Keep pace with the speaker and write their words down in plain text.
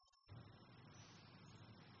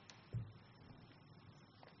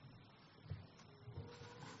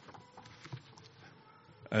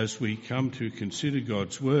as we come to consider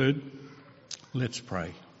God's Word, let's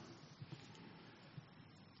pray.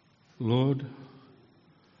 Lord,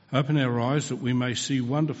 open our eyes that we may see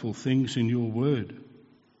wonderful things in your Word.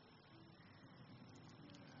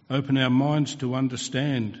 Open our minds to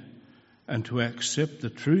understand and to accept the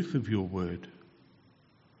truth of your Word.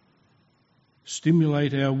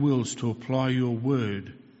 Stimulate our wills to apply your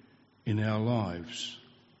Word in our lives.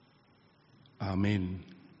 Amen.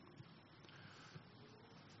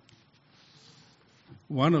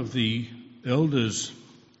 One of the elders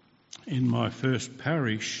in my first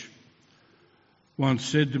parish once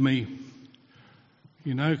said to me,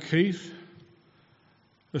 "You know, Keith,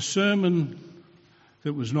 a sermon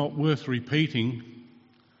that was not worth repeating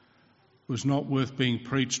was not worth being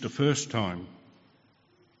preached a first time."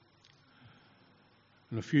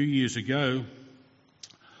 And a few years ago,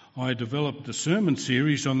 I developed a sermon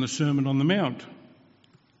series on the Sermon on the Mount.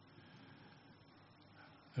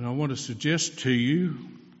 And I want to suggest to you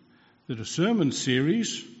that a sermon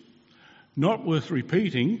series not worth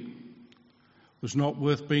repeating was not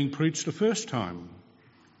worth being preached the first time.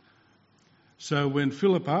 So when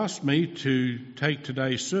Philip asked me to take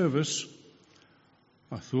today's service,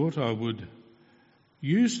 I thought I would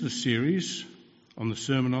use the series on the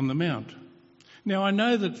Sermon on the Mount. Now, I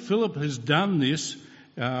know that Philip has done this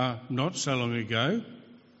not so long ago.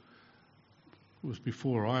 It was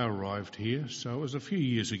before I arrived here, so it was a few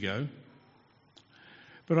years ago.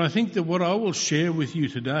 But I think that what I will share with you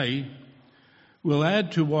today will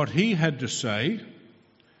add to what he had to say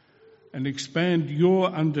and expand your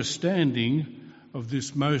understanding of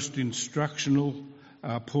this most instructional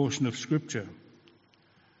portion of Scripture.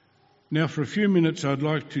 Now, for a few minutes, I'd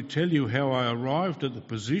like to tell you how I arrived at the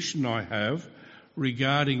position I have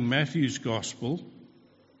regarding Matthew's Gospel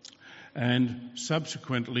and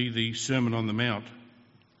subsequently the Sermon on the Mount.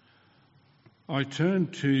 I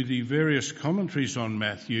turned to the various commentaries on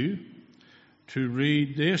Matthew to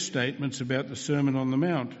read their statements about the Sermon on the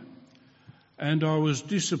Mount, and I was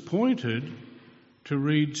disappointed to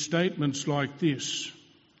read statements like this.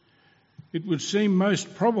 It would seem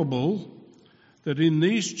most probable that in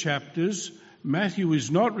these chapters, Matthew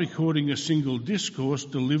is not recording a single discourse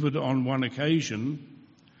delivered on one occasion,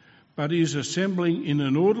 but is assembling in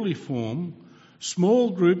an orderly form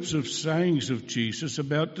small groups of sayings of Jesus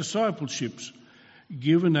about discipleships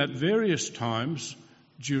given at various times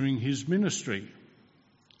during his ministry.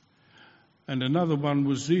 And another one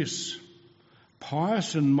was this: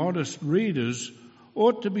 pious and modest readers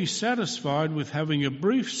ought to be satisfied with having a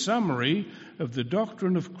brief summary of the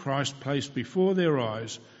doctrine of Christ placed before their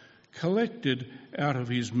eyes, collected out of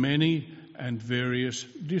his many and various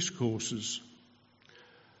discourses.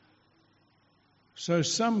 So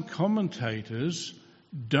some commentators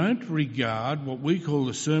don't regard what we call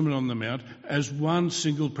the Sermon on the Mount as one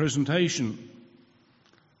single presentation.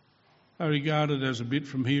 They regard it as a bit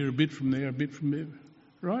from here, a bit from there, a bit from there,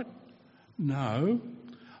 right? No.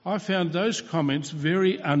 I found those comments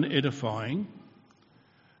very unedifying,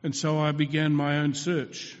 and so I began my own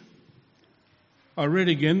search. I read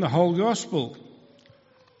again the whole Gospel.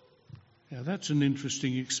 Now that's an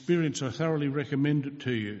interesting experience. I thoroughly recommend it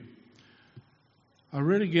to you. I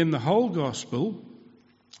read again the whole Gospel,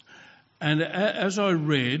 and as I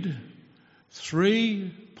read,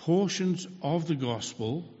 3 portions of the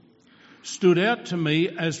Gospel stood out to me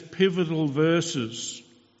as pivotal verses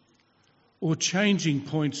or changing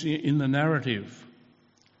points in the narrative.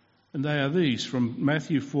 And they are these, from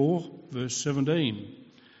Matthew 4, verse 17.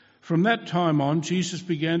 From that time on, Jesus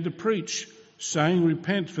began to preach, saying,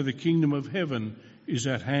 "Repent, for the kingdom of heaven is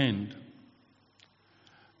at hand."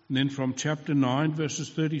 And then from chapter 9, verses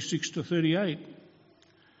 36 to 38.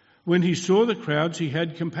 When he saw the crowds, he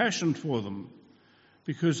had compassion for them,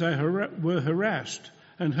 because they were harassed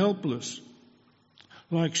and helpless,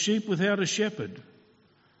 like sheep without a shepherd.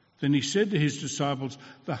 Then he said to his disciples,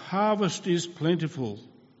 "The harvest is plentiful,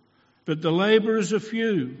 but the labourers are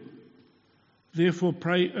few. Therefore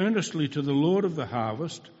pray earnestly to the Lord of the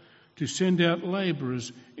harvest to send out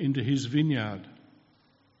labourers into his vineyard."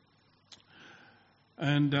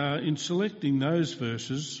 And in selecting those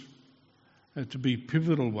verses to be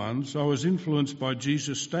pivotal ones, I was influenced by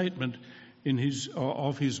Jesus' statement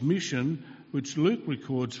of his mission, which Luke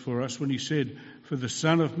records for us when he said, "For the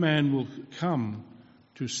Son of Man will come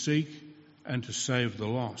to seek and to save the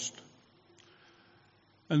lost."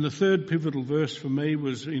 And the third pivotal verse for me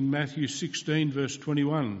was in Matthew 16, verse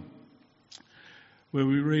 21, where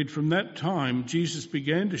we read, "From that time Jesus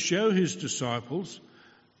began to show his disciples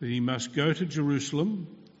that he must go to Jerusalem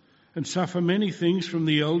and suffer many things from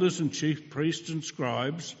the elders and chief priests and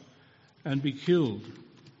scribes and be killed,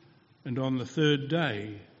 and on the third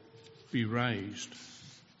day be raised.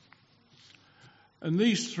 And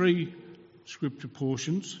these three scripture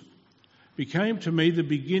portions became to me the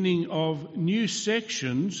beginning of new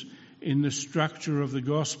sections in the structure of the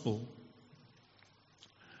gospel.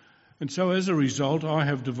 And so as a result, I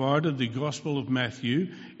have divided the Gospel of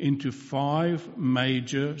Matthew into 5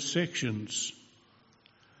 major sections.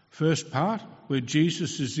 First part, where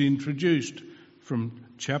Jesus is introduced from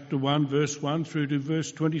chapter 1, verse 1 through to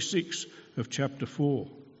verse 26 of chapter 4.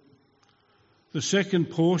 The second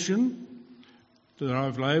portion that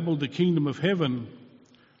I've labelled the Kingdom of Heaven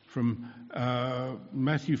from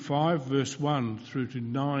Matthew 5, verse 1 through to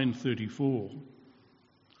 9:34.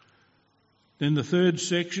 Then the third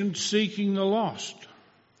section, Seeking the Lost,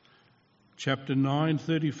 chapter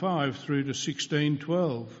 9:35 through to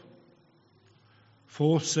 16:12.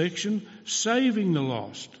 Fourth section, Saving the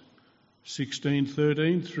Lost,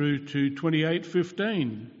 16:13 through to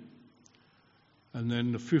 28:15. And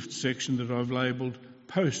then the fifth section that I've labelled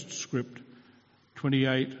Postscript,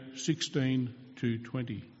 28:16 to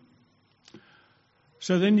 20.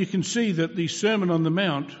 So then you can see that the Sermon on the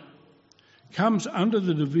Mount comes under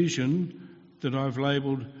the division that I've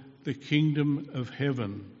labelled the Kingdom of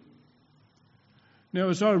Heaven. Now,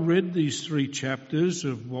 as I read these 3 chapters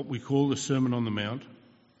of what we call the Sermon on the Mount,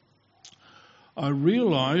 I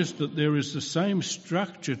realised that there is the same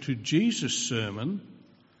structure to Jesus' sermon,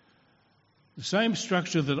 the same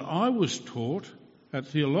structure that I was taught at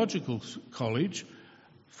theological college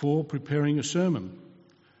for preparing a sermon,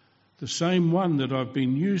 the same one that I've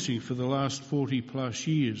been using for the last 40 plus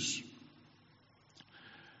years.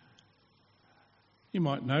 You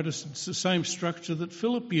might notice it's the same structure that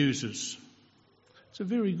Philip uses. It's a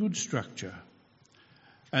very good structure.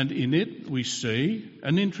 And in it we see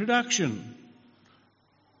an introduction,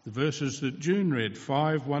 the verses that June read,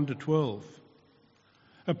 5, 1 to 12.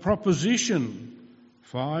 A proposition,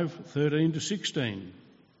 5, 13 to 16.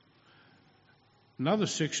 Another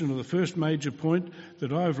section of the first major point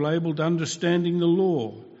that I've labelled Understanding the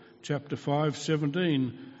Law, chapter 5,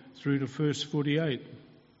 17 through to verse 48.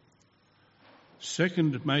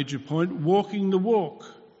 Second major point, Walking the Walk,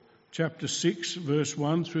 chapter 6, verse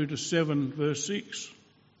 1 through to 7, verse 6.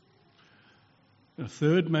 A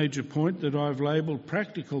third major point that I've labelled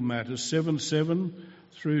Practical Matters, 7:7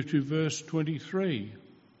 through to verse 23.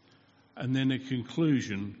 And then a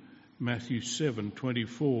conclusion, Matthew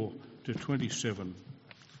 7:24 to 27.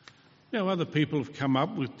 Now, other people have come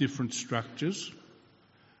up with different structures.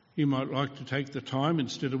 You might like to take the time,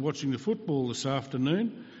 instead of watching the football this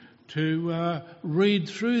afternoon, to read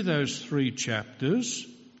through those 3 chapters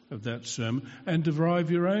of that sermon and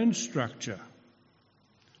derive your own structure.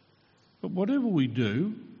 But whatever we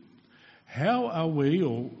do, how are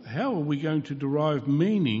we going to derive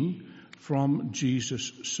meaning from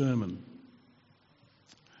Jesus' sermon?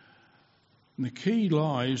 And the key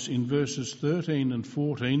lies in verses 13 and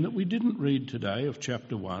 14 that we didn't read today of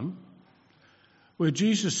chapter 1, where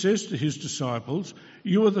Jesus says to his disciples,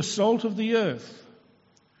 "You are the salt of the earth.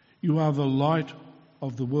 You are the light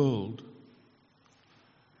of the world."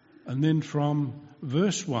 And then from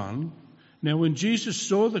verse 1, now when Jesus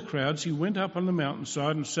saw the crowds, he went up on the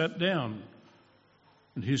mountainside and sat down.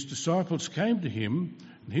 And his disciples came to him,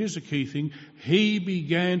 and here's the key thing, he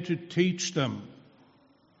began to teach them.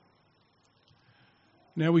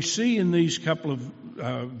 Now we see in these couple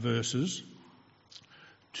of verses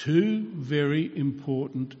 2 very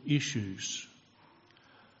important issues.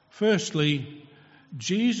 Firstly,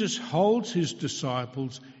 Jesus holds his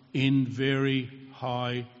disciples in very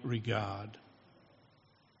high regard.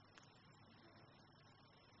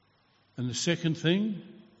 And the second thing,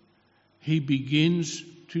 he begins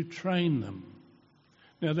to train them.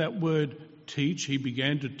 Now that word teach, he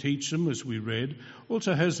began to teach them as we read,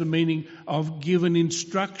 also has the meaning of give an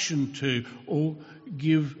instruction to or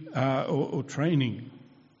give or training.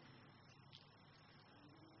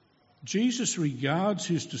 Jesus regards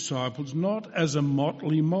his disciples not as a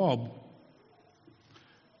motley mob.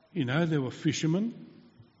 You know, there were fishermen,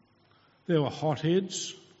 there were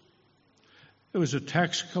hotheads, there was a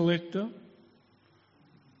tax collector,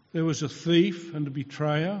 there was a thief and a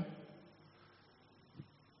betrayer,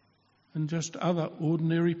 and just other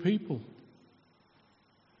ordinary people.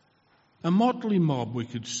 A motley mob, we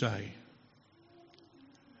could say.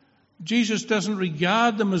 Jesus doesn't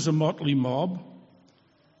regard them as a motley mob,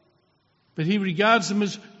 but he regards them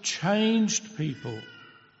as changed people.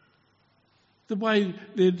 The way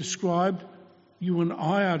they're described, you and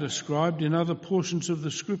I are described in other portions of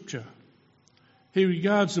the Scripture. He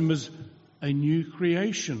regards them as a new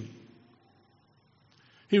creation.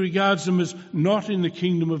 He regards them as not in the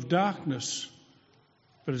kingdom of darkness,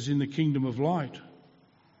 but as in the kingdom of light.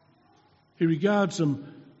 He regards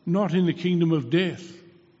them not in the kingdom of death,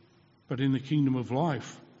 but in the kingdom of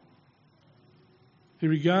life. He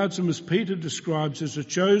regards them, as Peter describes, as a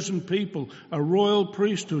chosen people, a royal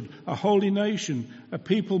priesthood, a holy nation, a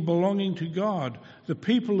people belonging to God, the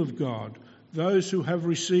people of God, those who have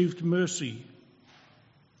received mercy.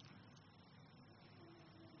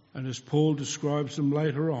 And as Paul describes them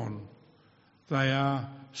later on, they are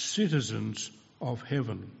citizens of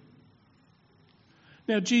heaven.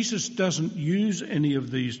 Now, Jesus doesn't use any of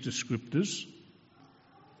these descriptors,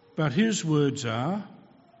 but his words are,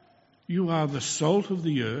 "You are the salt of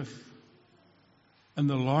the earth and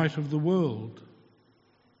the light of the world."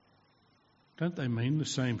 Don't they mean the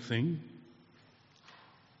same thing?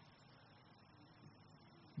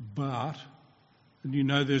 But, and you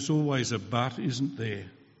know there's always a but, isn't there?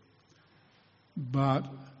 But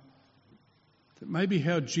that may be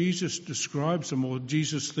how Jesus describes them or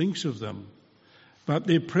Jesus thinks of them. But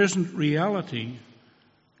their present reality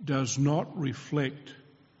does not reflect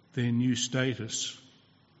their new status.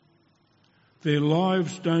 Their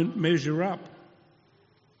lives don't measure up.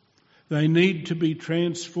 They need to be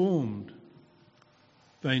transformed.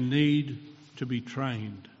 They need to be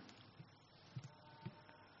trained.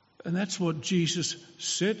 And that's what Jesus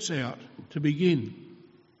sets out to begin.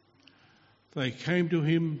 They came to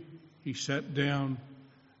him, he sat down,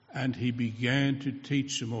 and he began to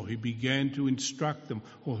teach them, or he began to instruct them,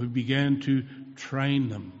 or he began to train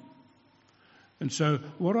them. And so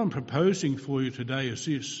what I'm proposing for you today is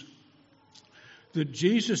this, that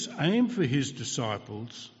Jesus' aim for his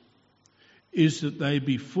disciples is that they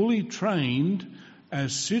be fully trained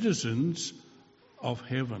as citizens of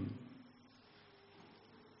heaven.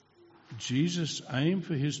 Jesus' aim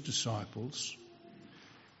for his disciples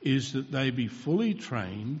is that they be fully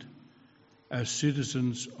trained as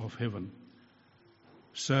citizens of heaven.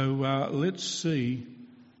 So let's see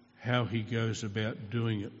how he goes about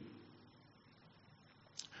doing it.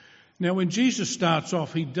 Now, when Jesus starts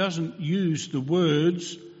off, he doesn't use the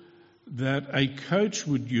words that a coach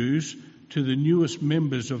would use to the newest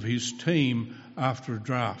members of his team after a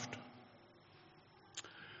draft.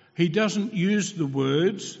 He doesn't use the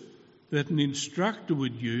words that an instructor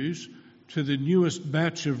would use to the newest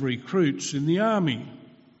batch of recruits in the army.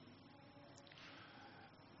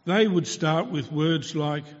 They would start with words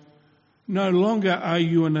like, "No longer are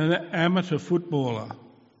you an amateur footballer.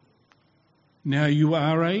 Now you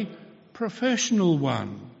are a professional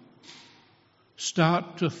one.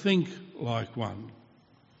 Start to think like one."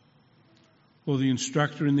 Or the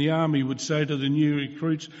instructor in the army would say to the new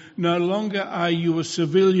recruits, "No longer are you a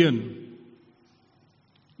civilian.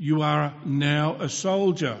 You are now a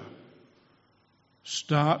soldier.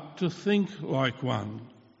 Start to think like one."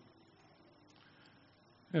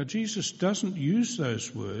 Now, Jesus doesn't use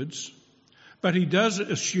those words, but he does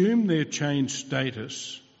assume their changed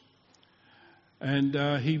status.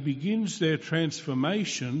 And he begins their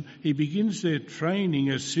transformation, he begins their training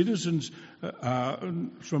as citizens,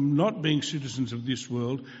 from not being citizens of this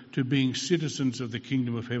world to being citizens of the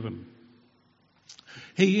kingdom of heaven.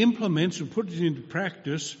 He implements and puts into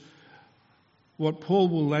practice what Paul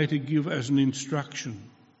will later give as an instruction.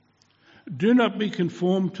 "Do not be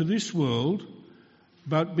conformed to this world,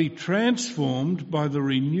 but be transformed by the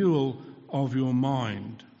renewal of your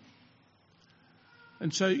mind."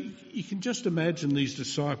 And so you can just imagine these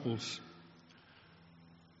disciples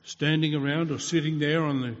standing around or sitting there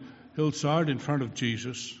on the hillside in front of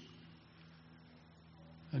Jesus.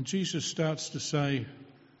 And Jesus starts to say,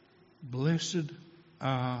 "Blessed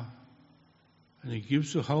are," and he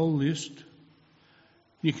gives the whole list.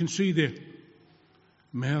 You can see their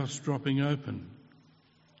mouths dropping open.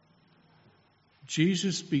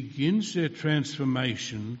 Jesus begins their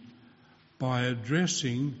transformation by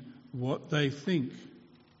addressing what they think,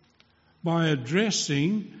 by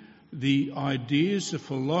addressing the ideas, the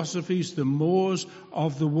philosophies, the mores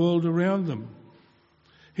of the world around them.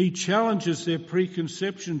 He challenges their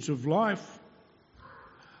preconceptions of life.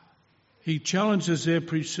 He challenges their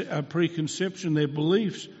preconception, their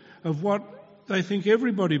beliefs of what they think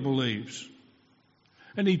everybody believes.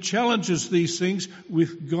 And he challenges these things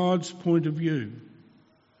with God's point of view,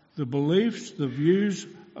 the beliefs, the views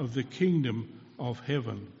of the kingdom of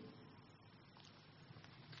heaven.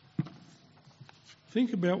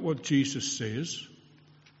 Think about what Jesus says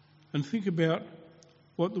and think about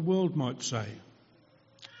what the world might say.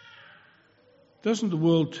 Doesn't the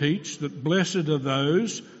world teach that blessed are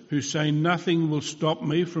those who say nothing will stop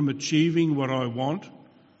me from achieving what I want,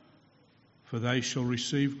 for they shall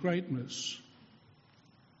receive greatness?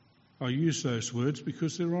 I use those words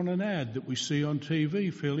because they're on an ad that we see on TV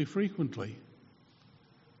fairly frequently.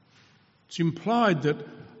 It's implied that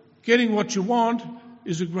getting what you want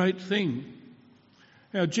is a great thing.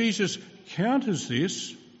 Now, Jesus counters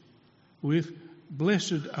this with,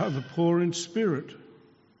 "Blessed are the poor in spirit,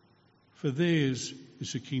 for theirs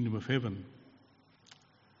is the kingdom of heaven."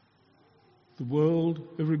 The world,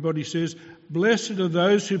 everybody says, "Blessed are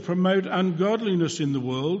those who promote ungodliness in the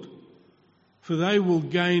world, for they will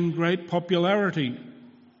gain great popularity."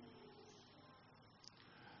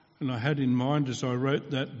 And I had in mind, as I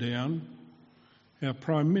wrote that down, our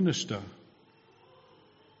Prime Minister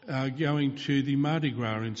going to the Mardi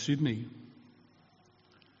Gras in Sydney.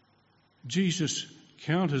 Jesus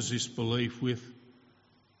counters this belief with,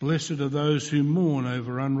 "Blessed are those who mourn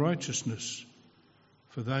over unrighteousness,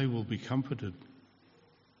 for they will be comforted."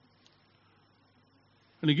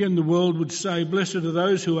 And again, the world would say, "Blessed are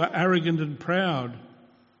those who are arrogant and proud,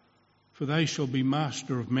 for they shall be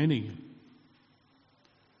master of many."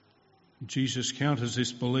 Jesus counters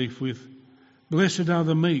this belief with, "Blessed are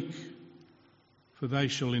the meek, for they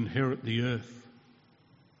shall inherit the earth."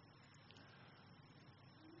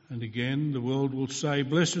 And again, the world will say,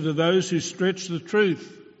 "Blessed are those who stretch the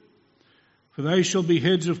truth, for they shall be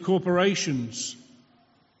heads of corporations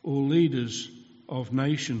or leaders of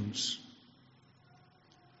nations."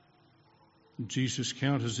 And Jesus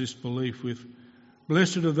counters this belief with,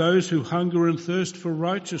 "Blessed are those who hunger and thirst for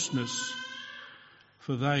righteousness,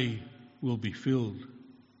 for they will be filled."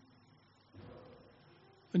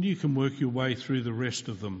 And you can work your way through the rest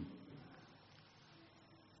of them.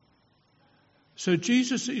 So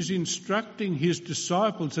Jesus is instructing his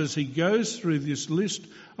disciples as he goes through this list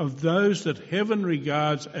of those that heaven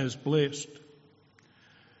regards as blessed.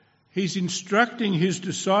 He's instructing his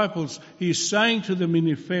disciples. He's saying to them, in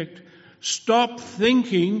effect, stop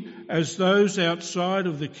thinking as those outside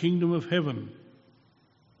of the kingdom of heaven,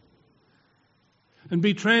 and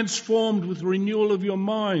be transformed with renewal of your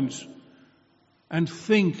minds, and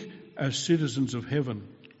think as citizens of heaven.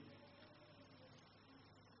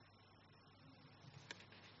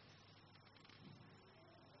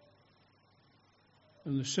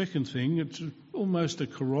 And the second thing, it's almost a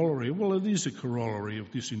corollary. Well, it is a corollary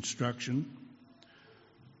of this instruction.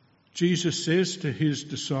 Jesus says to his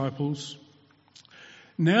disciples,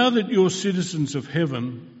 "Now that you're citizens of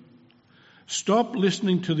heaven, stop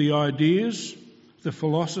listening to the ideas, the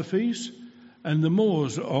philosophies, and the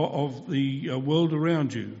mores of the world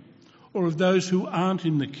around you, or of those who aren't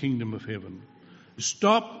in the kingdom of heaven.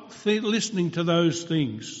 Stop listening to those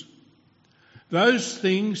things. Those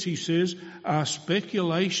things," he says, "are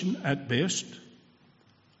speculation at best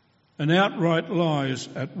and outright lies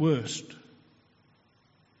at worst.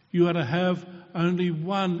 You are to have only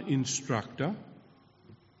one instructor,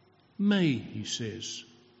 me," he says.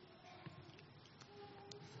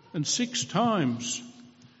 And 6 times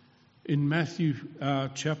in Matthew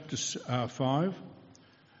chapter 5,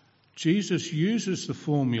 Jesus uses the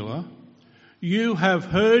formula, "You have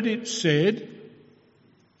heard it said,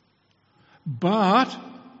 but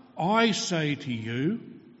I say to you."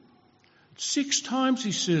 6 times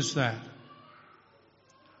he says that.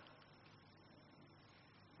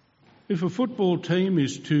 If a football team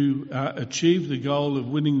is to achieve the goal of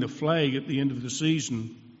winning the flag at the end of the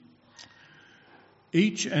season,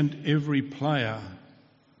 each and every player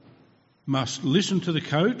must listen to the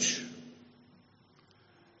coach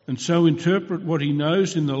and so interpret what he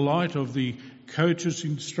knows in the light of the coach's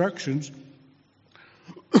instructions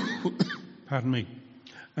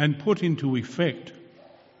and put into effect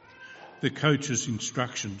the coach's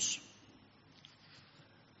instructions.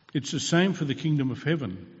 It's the same for the kingdom of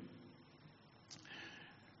heaven.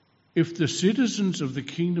 If the citizens of the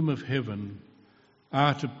kingdom of heaven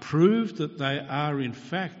are to prove that they are in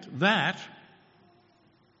fact that,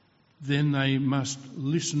 then they must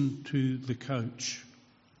listen to the coach,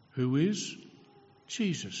 who is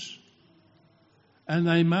Jesus. And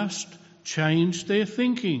they must change their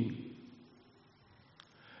thinking.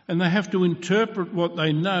 And they have to interpret what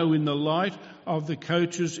they know in the light of the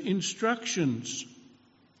coach's instructions.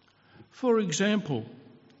 For example,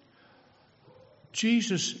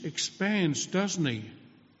 Jesus expands, doesn't he,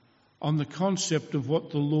 on the concept of what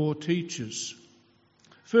the law teaches.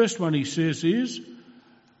 First one he says is,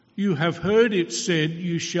 "You have heard it said,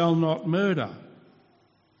 you shall not murder.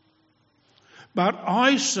 But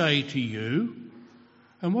I say to you,"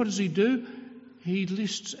 and what does he do? He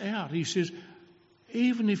lists out, he says,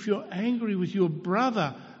 even if you're angry with your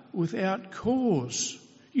brother without cause,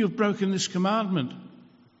 you've broken this commandment.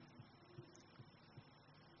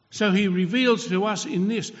 So he reveals to us in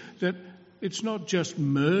this that it's not just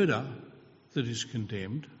murder that is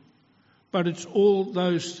condemned, but it's all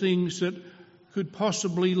those things that could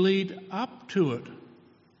possibly lead up to it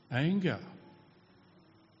anger,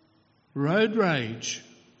 road rage,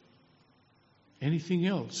 anything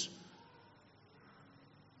else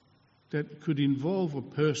that could involve a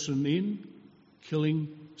person in killing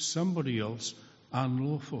somebody else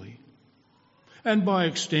unlawfully. And by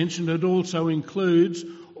extension, it also includes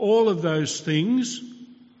all of those things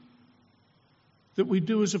that we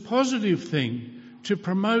do as a positive thing to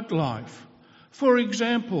promote life. For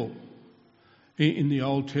example, in the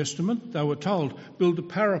Old Testament, they were told, build a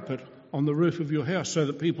parapet on the roof of your house so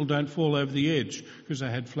that people don't fall over the edge, because they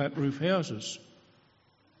had flat roof houses.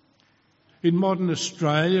 In modern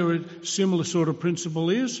Australia, a similar sort of principle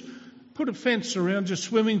is put a fence around your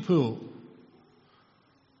swimming pool.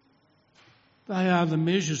 They are the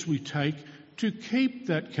measures we take to keep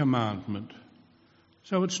that commandment.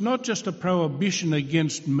 So it's not just a prohibition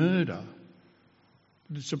against murder,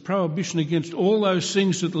 but it's a prohibition against all those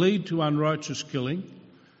things that lead to unrighteous killing,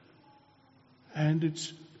 and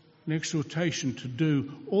it's an exhortation to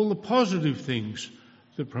do all the positive things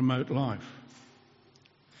that promote life.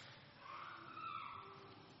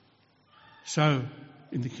 So,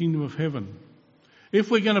 in the kingdom of heaven,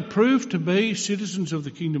 if we're going to prove to be citizens of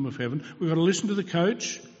the kingdom of heaven, we've got to listen to the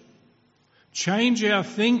coach, change our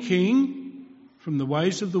thinking from the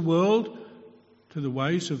ways of the world to the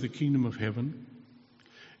ways of the kingdom of heaven,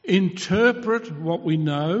 interpret what we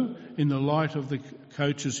know in the light of the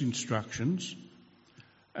coach's instructions,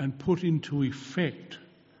 and put into effect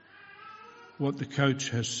what the coach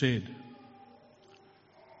has said.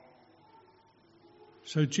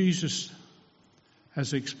 So Jesus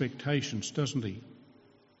has expectations, doesn't he?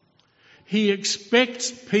 He expects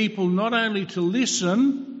people not only to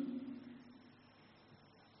listen,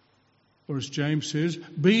 or as James says,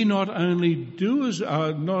 be not only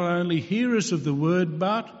hearers of the word,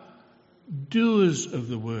 but doers of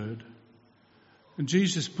the word. And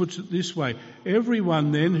Jesus puts it this way: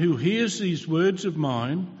 everyone then who hears these words of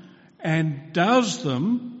mine and does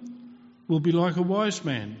them will be like a wise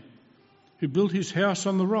man who built his house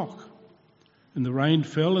on the rock. And the rain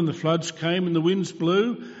fell and the floods came and the winds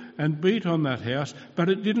blew and beat on that house, but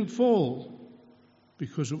it didn't fall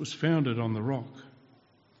because it was founded on the rock.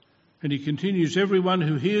 And he continues, everyone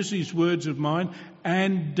who hears these words of mine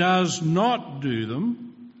and does not do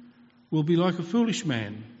them will be like a foolish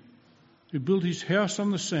man who built his house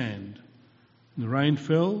on the sand. And the rain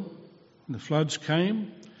fell and the floods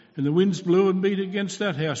came and the winds blew and beat against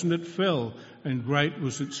that house, and it fell, and great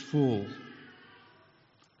was its fall.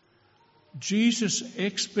 Jesus'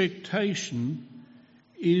 expectation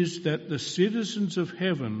is that the citizens of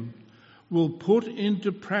heaven will put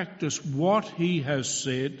into practice what he has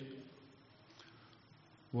said.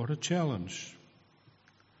 What a challenge.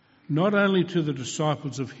 Not only to the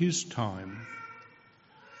disciples of his time,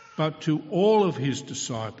 but to all of his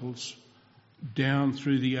disciples down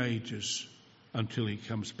through the ages until he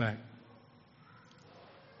comes back.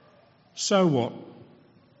 So what?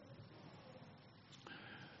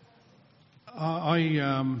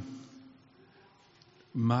 I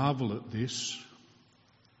marvel at this.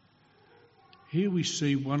 Here we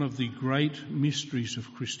see one of the great mysteries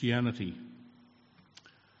of Christianity,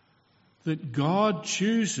 that God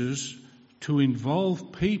chooses to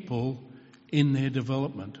involve people in their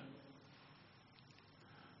development.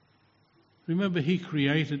 Remember, he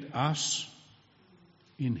created us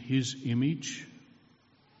in his image.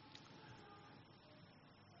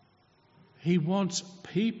 He wants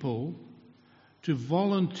people to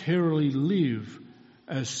voluntarily live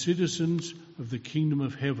as citizens of the kingdom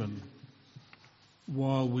of heaven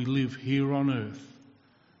while we live here on earth,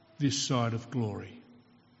 this side of glory.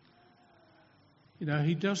 You know,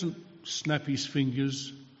 he doesn't snap his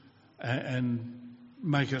fingers and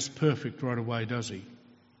make us perfect right away, does he?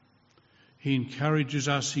 He encourages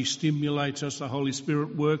us, he stimulates us, the Holy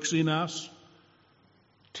Spirit works in us,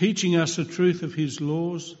 teaching us the truth of his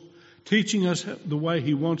laws, teaching us the way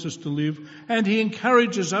he wants us to live, and he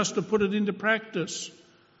encourages us to put it into practice.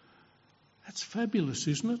 That's fabulous,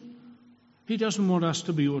 isn't it? He doesn't want us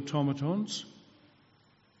to be automatons.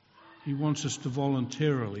 He wants us to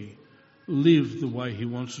voluntarily live the way he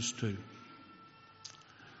wants us to.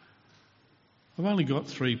 I've only got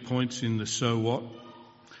 3 points in the so what.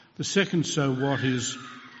 The second so what is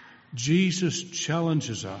Jesus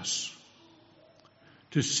challenges us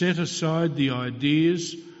to set aside the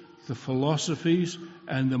ideas, the philosophies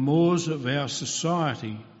and the mores of our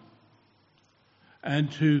society,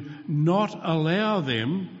 and to not allow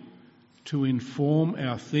them to inform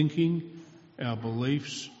our thinking, our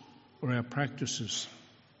beliefs or our practices.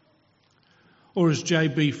 Or as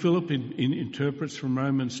J.B. Philip interprets from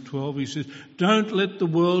Romans 12, he says, don't let the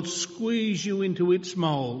world squeeze you into its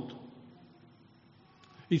mould.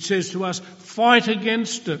 He says to us, fight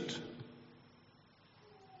against it.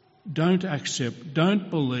 Don't accept, don't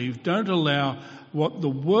believe, don't allow what the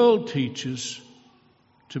world teaches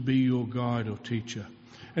to be your guide or teacher.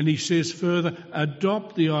 And he says further,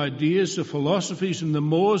 adopt the ideas, the philosophies and the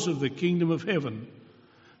mores of the kingdom of heaven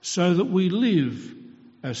so that we live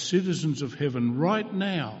as citizens of heaven right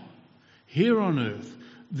now, here on earth,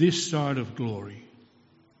 this side of glory.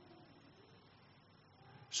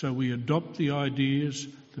 So we adopt the ideas,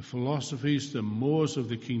 the philosophies, the mores of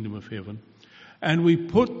the kingdom of heaven, and we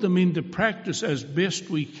put them into practice as best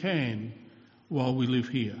we can while we live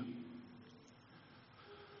here.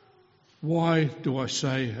 Why do I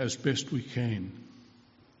say as best we can?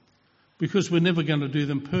 Because we're never going to do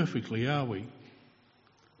them perfectly, are we?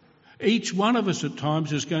 Each one of us at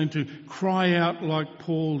times is going to cry out like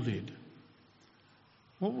Paul did.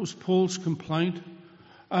 What was Paul's complaint?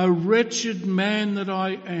 "O wretched man that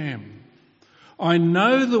I am. I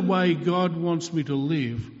know the way God wants me to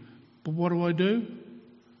live, but what do?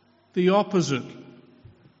 The opposite."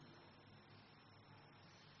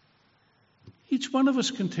 Each one of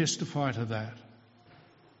us can testify to that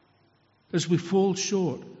as we fall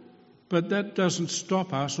short. But that doesn't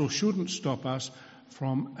stop us, or shouldn't stop us,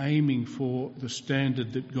 from aiming for the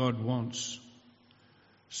standard that God wants.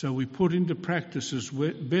 So we put into practice as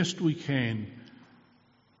best we can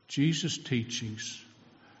Jesus' teachings,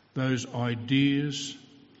 those ideas,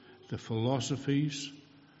 the philosophies,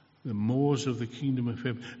 the mores of the kingdom of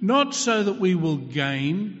heaven. Not so that we will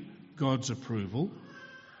gain God's approval,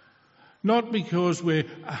 not because we're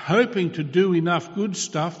hoping to do enough good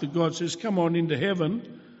stuff that God says, come on into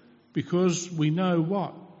heaven, because we know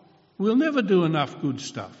what? We'll never do enough good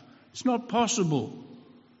stuff. It's not possible.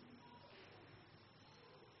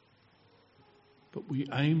 But we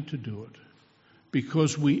aim to do it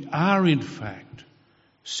because we are in fact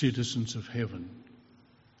citizens of heaven,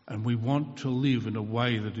 and we want to live in a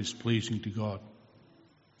way that is pleasing to God.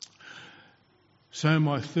 So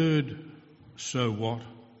my third so what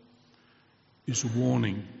is a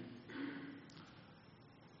warning.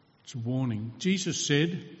 It's a warning. Jesus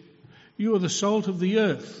said, "You are the salt of the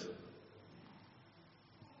earth."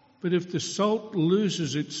 But if the salt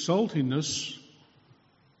loses its saltiness,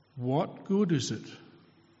 what good is it?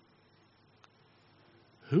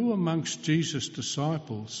 Who amongst Jesus'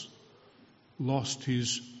 disciples lost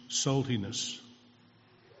his saltiness?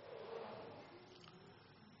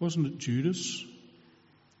 Wasn't it Judas?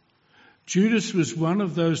 Judas was one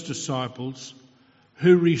of those disciples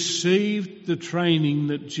who received the training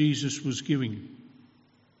that Jesus was giving.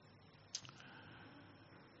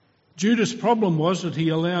 Judas' problem was that he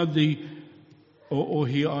allowed he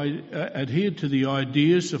adhered to the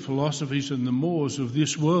ideas, the philosophies and the mores of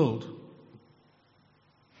this world.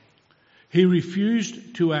 He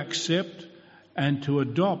refused to accept and to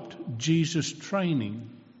adopt Jesus' training,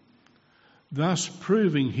 thus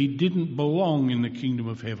proving he didn't belong in the kingdom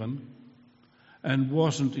of heaven and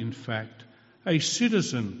wasn't in fact a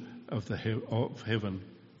citizen of heaven.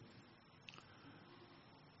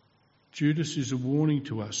 Judas is a warning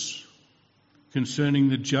to us concerning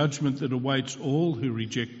the judgment that awaits all who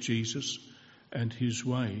reject Jesus and his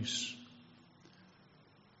ways.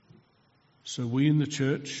 So we in the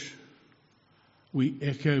church, we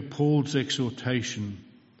echo Paul's exhortation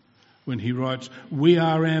when he writes, "We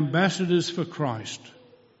are ambassadors for Christ,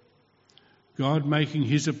 God making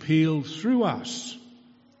his appeal through us.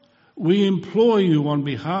 We implore you on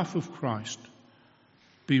behalf of Christ,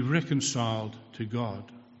 be reconciled to God."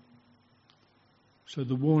 So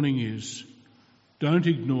the warning is, don't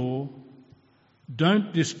ignore,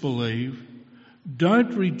 don't disbelieve,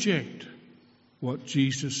 don't reject what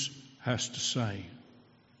Jesus has to say.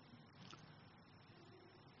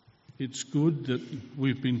 It's good that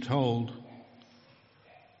we've been told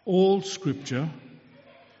all Scripture,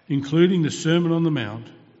 including the Sermon on the Mount,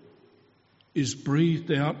 is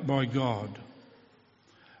breathed out by God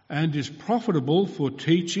and is profitable for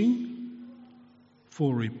teaching,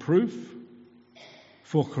 for reproof,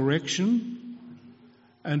 for correction,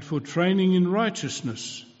 and for training in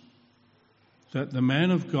righteousness, that the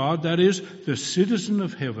man of God, that is, the citizen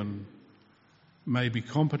of heaven, may be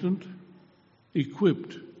competent,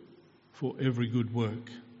 equipped for every good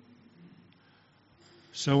work.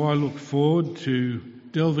 So I look forward to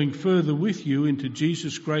delving further with you into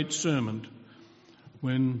Jesus' great sermon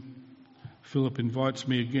when Philip invites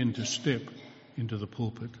me again to step into the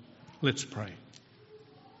pulpit. Let's pray.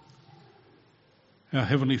 Our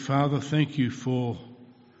Heavenly Father, thank you for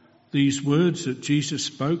these words that Jesus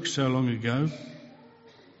spoke so long ago.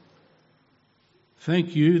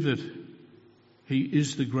 Thank you that he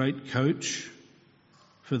is the great coach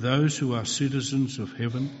for those who are citizens of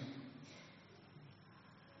heaven.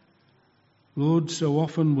 Lord, so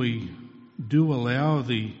often we do allow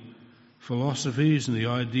the philosophies and the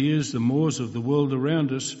ideas, the mores of the world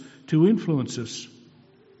around us to influence us.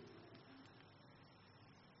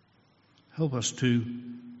 Help us to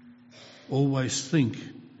always think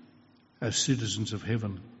as citizens of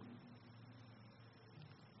heaven.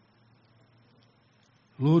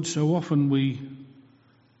 Lord, so often we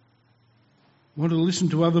want to listen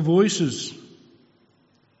to other voices.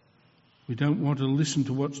 We don't want to listen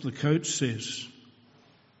to what the coach says.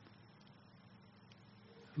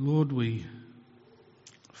 Lord, we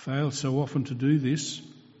fail so often to do this,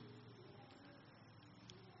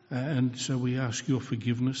 and so we ask your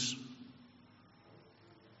forgiveness.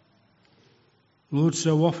 Lord,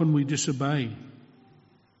 so often we disobey,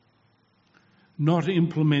 not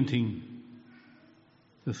implementing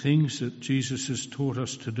the things that Jesus has taught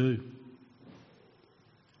us to do.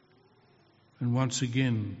 And once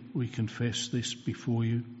again, we confess this before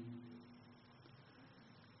you.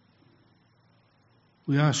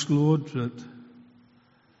 We ask, Lord, that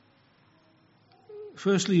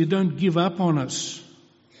firstly, you don't give up on us,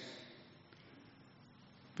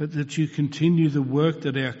 but that you continue the work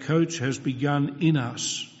that our coach has begun in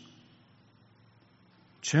us,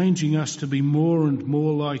 changing us to be more and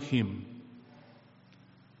more like him,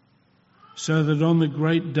 so that on the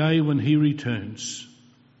great day when he returns,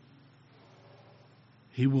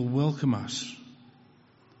 he will welcome us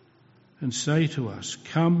and say to us,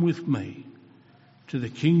 "Come with me to the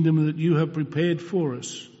kingdom that you have prepared for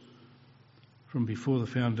us from before the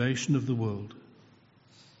foundation of the world."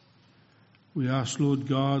 We ask, Lord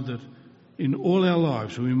God, that in all our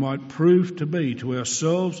lives we might prove to be, to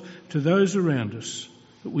ourselves, to those around us,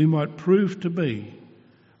 that we might prove to be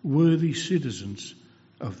worthy citizens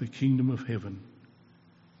of the kingdom of heaven.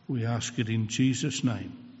 We ask it in Jesus'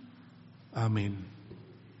 name. Amen.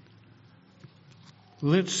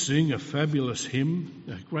 Let's sing a fabulous hymn,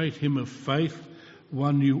 a great hymn of faith,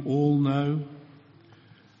 one you all know.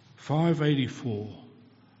 584,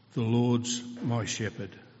 The Lord's My Shepherd.